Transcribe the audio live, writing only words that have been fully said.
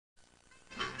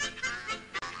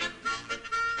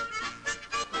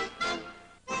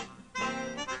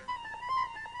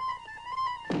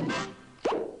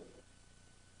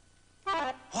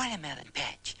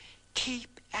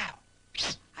keep out.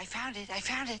 I found it.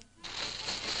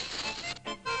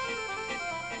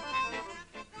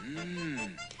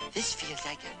 This feels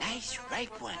like a nice,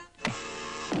 ripe one.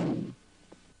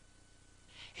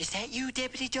 Is that you,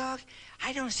 Deputy Dawg?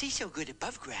 I don't see so good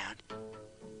above ground.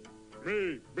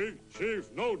 Me, Big Chief,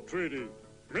 no treaty.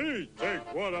 Me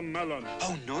take watermelon.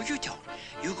 Oh, no, you don't.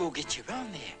 You go get your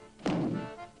own there.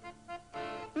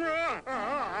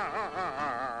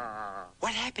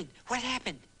 What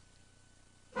happened?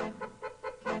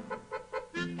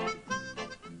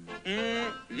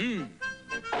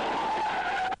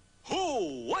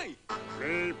 Oh, wait!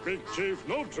 Me, Big Chief,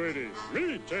 no treaty.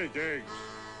 Me take eggs.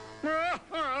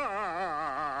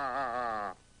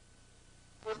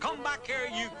 Come back here,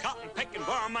 you cotton-picking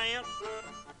barman.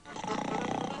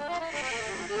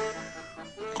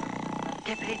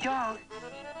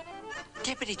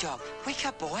 Deputy Dawg, wake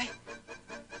up, boy.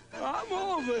 I'm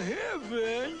over here,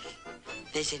 Vince.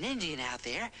 There's an Indian out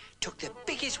there, took the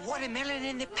biggest watermelon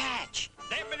in the patch.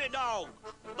 Deputy Dawg,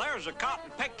 there's a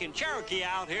cotton-picking Cherokee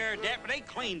out here, Deputy,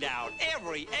 cleaned out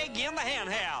every egg in the hen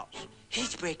house.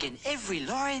 He's breaking every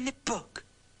law in the book.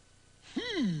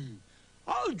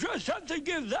 I'll just have to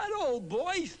give that old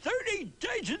boy 30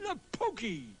 days in the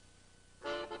pokey.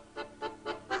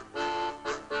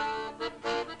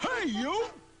 Hey, you!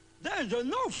 There's a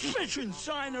no fishing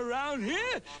sign around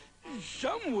here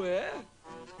somewhere.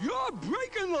 You're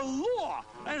breaking the law,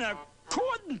 and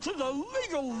according to the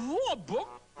legal law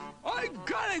book, I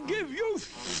gotta give you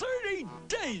 30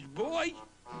 days, boy.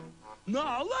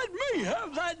 Now let me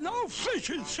have that no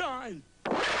fishing sign.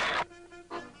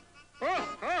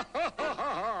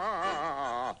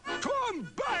 Come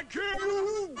back here,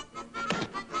 you!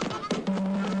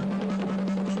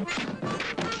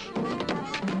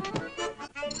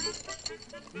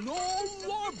 No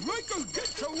lawbreaker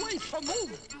gets away from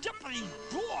old Deputy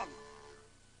Dawg.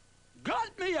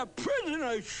 Got me a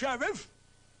prisoner, Sheriff.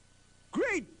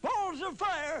 Great balls of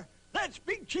fire. That's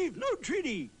Big Chief, no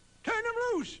treaty. Turn him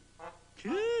loose.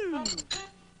 Come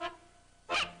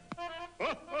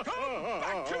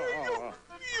back here,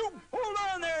 you. Hold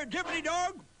on there, Deputy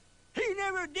Dawg. He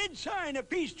never did sign a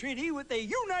peace treaty with the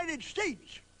United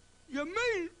States. You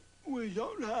mean we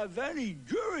don't have any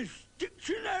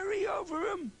jurisdictionary over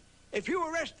him? If you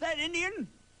arrest that Indian,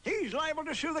 he's liable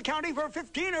to sue the county for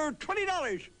 $15 or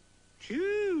 $20.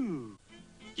 Phew.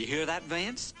 You hear that,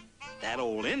 Vance? That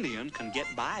old Indian can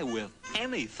get by with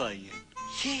anything.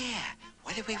 Yeah,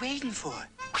 what are we waiting for?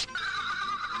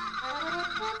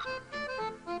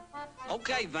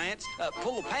 Okay, Vance,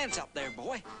 pull the pants up there,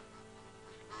 boy.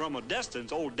 From a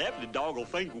distance, old Deputy Dawg will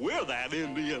think we're that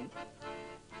Indian.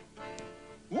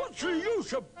 What's the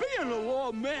use of being a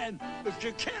lawman if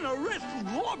you can't arrest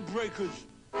lawbreakers?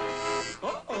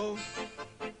 Uh-oh.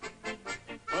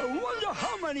 I wonder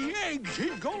how many eggs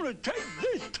he's gonna take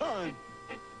this time.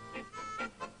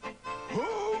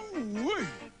 Oh, wait.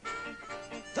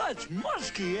 That's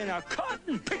Muskie in a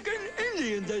cotton-picking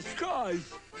Indian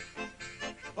disguise.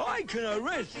 I can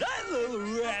arrest that little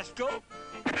rascal.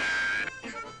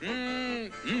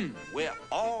 We're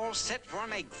all set for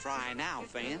an egg fry now,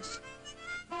 Vance.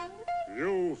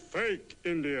 You fake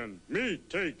Indian. Me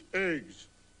take eggs.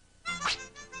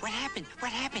 What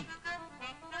happened?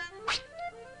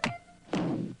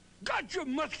 Gotcha,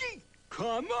 Muskie.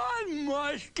 Come on,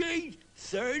 Muskie.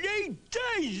 30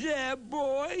 days there,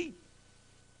 boy.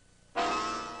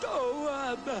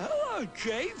 Oh, hello,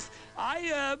 Chief.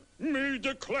 Me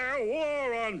declare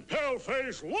war on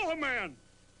pale-faced lawman.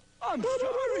 I'm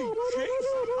sorry, Chief.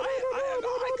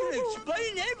 I can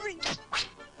explain everything.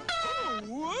 Oh,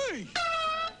 wait.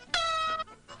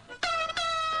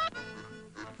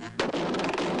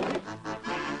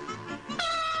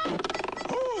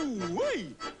 Oh,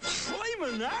 wait.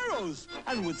 Flaming arrows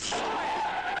and with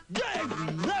fire.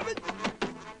 Dagnabbit.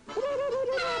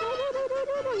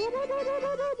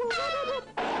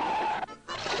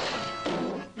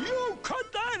 You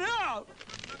cut that out.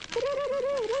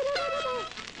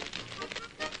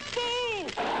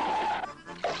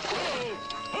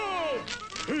 Help!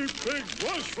 Big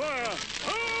bushfire!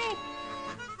 Help!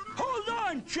 Hold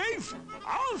on, Chief.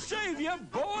 I'll save you,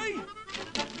 boy.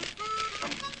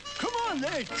 Come on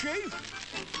there, Chief.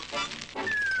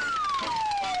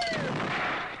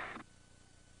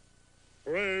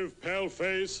 Brave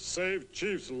paleface saved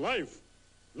Chief's life.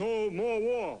 No more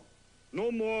war.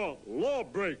 No more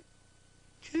lawbreak.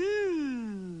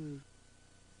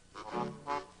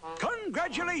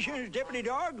 Congratulations, Deputy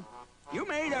Dawg. You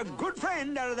made a good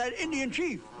friend out of that Indian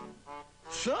chief.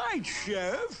 Thanks,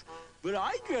 Sheriff, but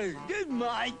I just did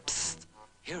my... Psst.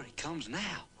 Here he comes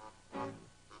now.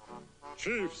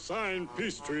 Chief sign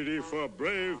peace treaty for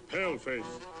brave paleface.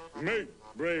 Make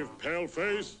brave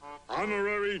paleface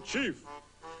honorary chief.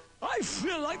 I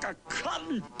feel like a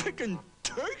cotton-picking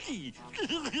turkey.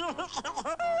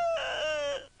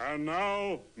 And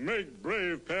now make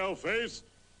brave paleface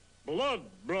blood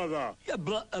brother. Yeah,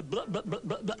 blood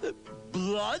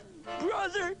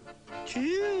brother?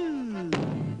 Phew.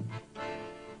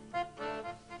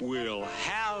 Well,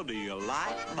 how do you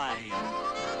like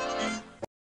that?